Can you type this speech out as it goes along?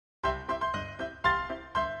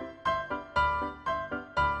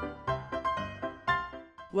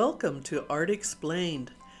Welcome to Art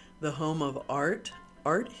Explained, the home of art,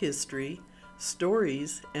 art history,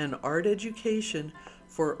 stories, and art education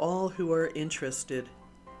for all who are interested.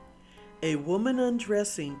 A woman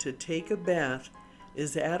undressing to take a bath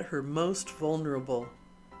is at her most vulnerable,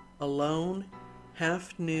 alone,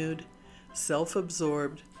 half-nude,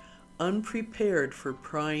 self-absorbed, unprepared for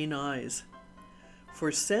prying eyes.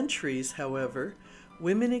 For centuries, however,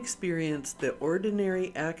 women experienced the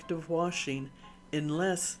ordinary act of washing in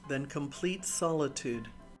less than complete solitude.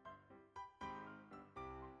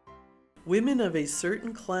 Women of a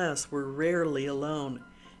certain class were rarely alone,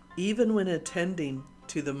 even when attending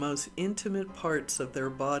to the most intimate parts of their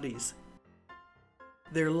bodies.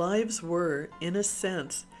 Their lives were, in a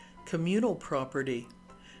sense, communal property,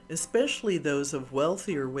 especially those of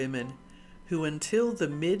wealthier women, who until the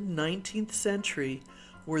mid-19th century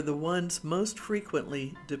were the ones most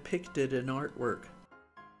frequently depicted in artwork.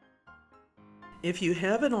 If you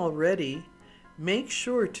haven't already, make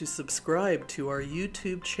sure to subscribe to our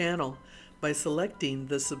YouTube channel by selecting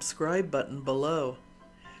the subscribe button below.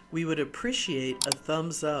 We would appreciate a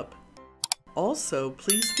thumbs up. Also,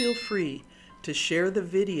 please feel free to share the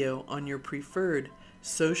video on your preferred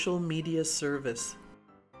social media service.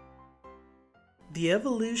 The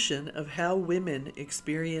evolution of how women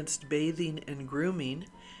experienced bathing and grooming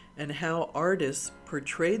and how artists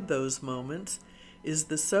portrayed those moments is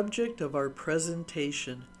the subject of our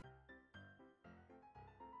presentation.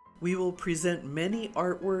 We will present many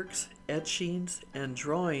artworks, etchings, and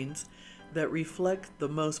drawings that reflect the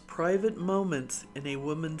most private moments in a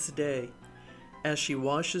woman's day, as she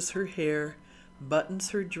washes her hair,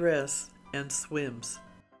 buttons her dress, and swims.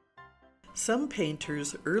 Some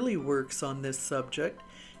painters' early works on this subject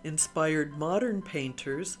inspired modern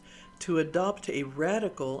painters to adopt a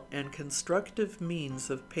radical and constructive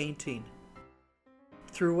means of painting.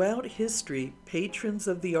 Throughout history, patrons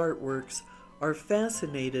of the artworks are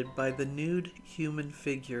fascinated by the nude human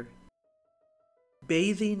figure.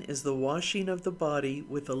 Bathing is the washing of the body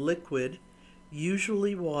with a liquid,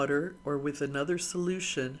 usually water or with another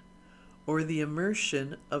solution, or the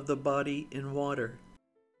immersion of the body in water.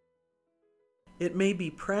 It may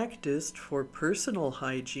be practiced for personal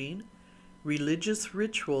hygiene, religious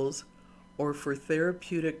rituals, or for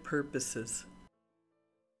therapeutic purposes.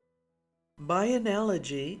 By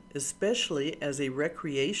analogy, especially as a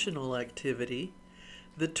recreational activity,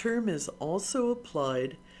 the term is also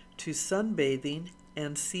applied to sunbathing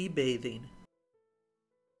and sea bathing.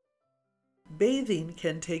 Bathing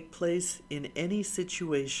can take place in any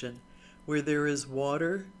situation where there is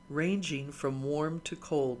water ranging from warm to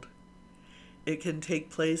cold. It can take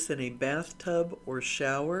place in a bathtub or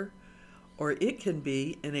shower, or it can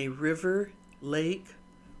be in a river, lake,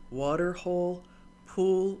 water hole,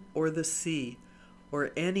 pool, or the sea,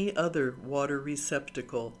 or any other water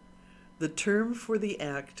receptacle. The term for the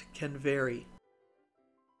act can vary.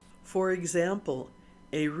 For example,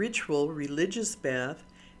 a ritual religious bath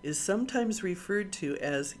is sometimes referred to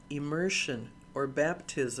as immersion or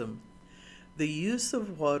baptism. The use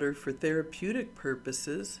of water for therapeutic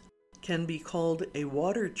purposes can be called a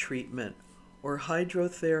water treatment or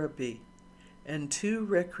hydrotherapy, and two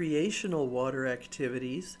recreational water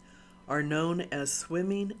activities are known as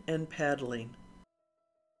swimming and paddling.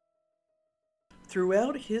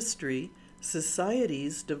 Throughout history,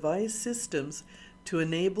 societies devised systems to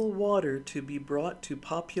enable water to be brought to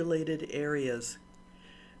populated areas.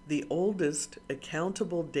 The oldest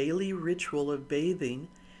accountable daily ritual of bathing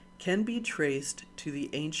can be traced to the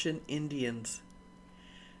ancient Indians.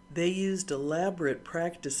 They used elaborate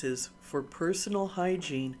practices for personal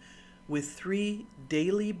hygiene with 3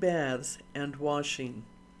 daily baths and washing.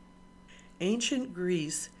 Ancient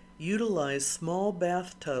Greece utilized small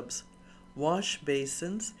bathtubs, wash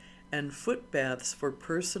basins, and foot baths for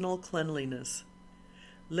personal cleanliness.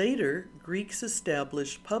 Later, Greeks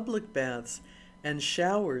established public baths and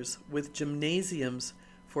showers with gymnasiums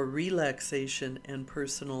for relaxation and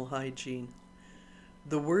personal hygiene.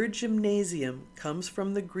 The word gymnasium comes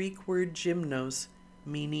from the Greek word gymnos,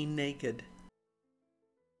 meaning naked.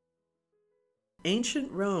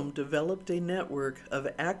 Ancient Rome developed a network of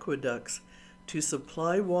aqueducts to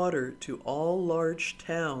supply water to all large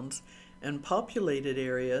towns and populated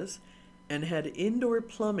areas, and had indoor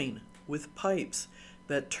plumbing with pipes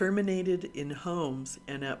that terminated in homes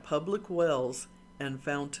and at public wells and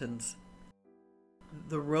fountains.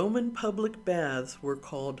 The Roman public baths were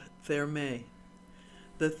called thermae.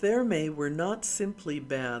 The thermae were not simply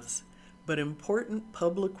baths, but important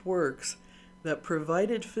public works that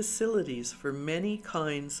provided facilities for many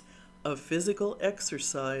kinds of physical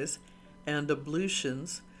exercise and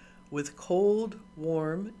ablutions, with cold,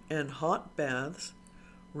 warm, and hot baths,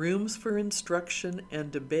 rooms for instruction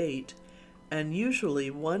and debate, and usually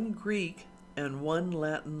one Greek and one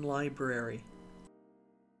Latin library.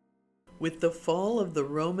 With the fall of the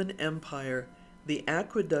Roman Empire, the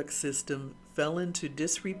aqueduct system fell into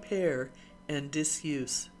disrepair and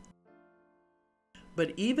disuse.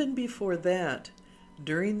 But even before that,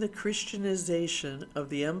 during the Christianization of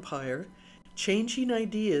the empire, changing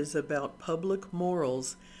ideas about public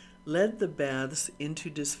morals led the baths into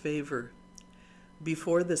disfavor.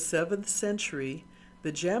 Before the 7th century,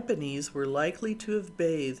 the Japanese were likely to have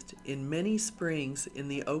bathed in many springs in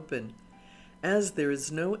the open, as there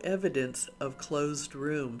is no evidence of closed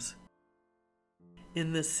rooms.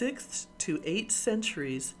 In the 6th to 8th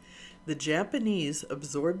centuries, the Japanese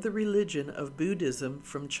absorbed the religion of Buddhism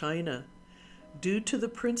from China. Due to the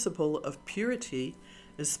principle of purity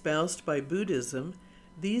espoused by Buddhism,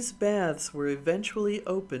 these baths were eventually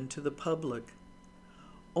open to the public.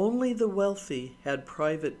 Only the wealthy had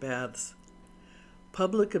private baths.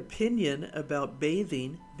 Public opinion about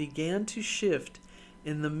bathing began to shift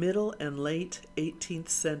in the middle and late 18th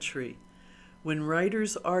century, when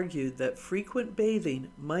writers argued that frequent bathing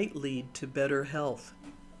might lead to better health.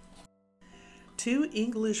 2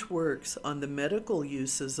 English works on the medical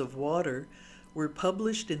uses of water were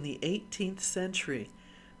published in the 18th century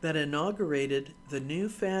that inaugurated the new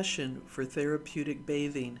fashion for therapeutic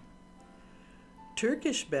bathing.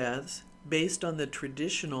 Turkish baths, based on the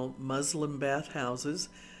traditional Muslim bathhouses,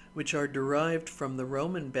 which are derived from the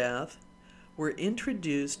Roman bath, were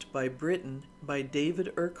introduced by Britain by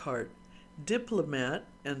David Urquhart, diplomat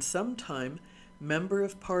and sometime Member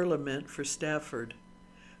of Parliament for Stafford,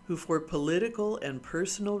 who for political and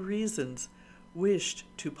personal reasons wished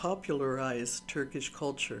to popularize Turkish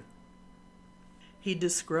culture. He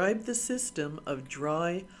described the system of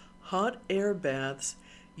dry, hot air baths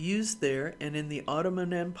used there and in the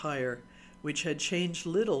Ottoman Empire, which had changed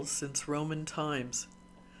little since Roman times.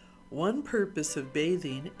 One purpose of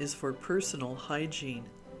bathing is for personal hygiene.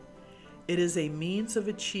 It is a means of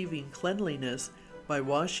achieving cleanliness by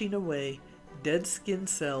washing away dead skin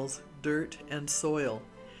cells, dirt, and soil,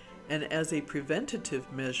 and as a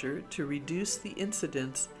preventative measure to reduce the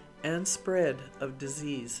incidence and spread of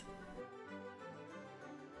disease.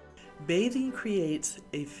 Bathing creates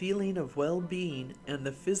a feeling of well-being and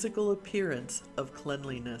the physical appearance of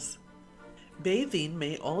cleanliness. Bathing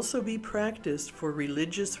may also be practiced for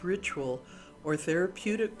religious ritual or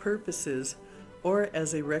therapeutic purposes or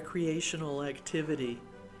as a recreational activity.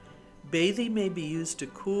 Bathing may be used to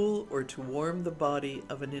cool or to warm the body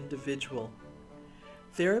of an individual.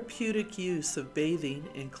 Therapeutic use of bathing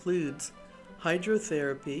includes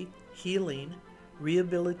hydrotherapy, healing,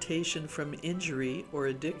 rehabilitation from injury or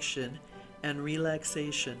addiction, and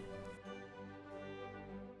relaxation.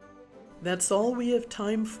 That's all we have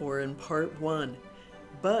time for in Part 1,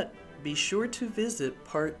 but be sure to visit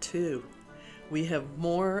Part 2. We have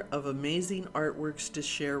more of amazing artworks to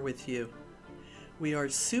share with you. We are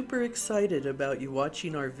super excited about you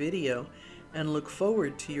watching our video and look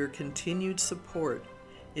forward to your continued support.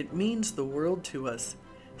 It means the world to us.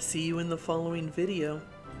 See you in the following video.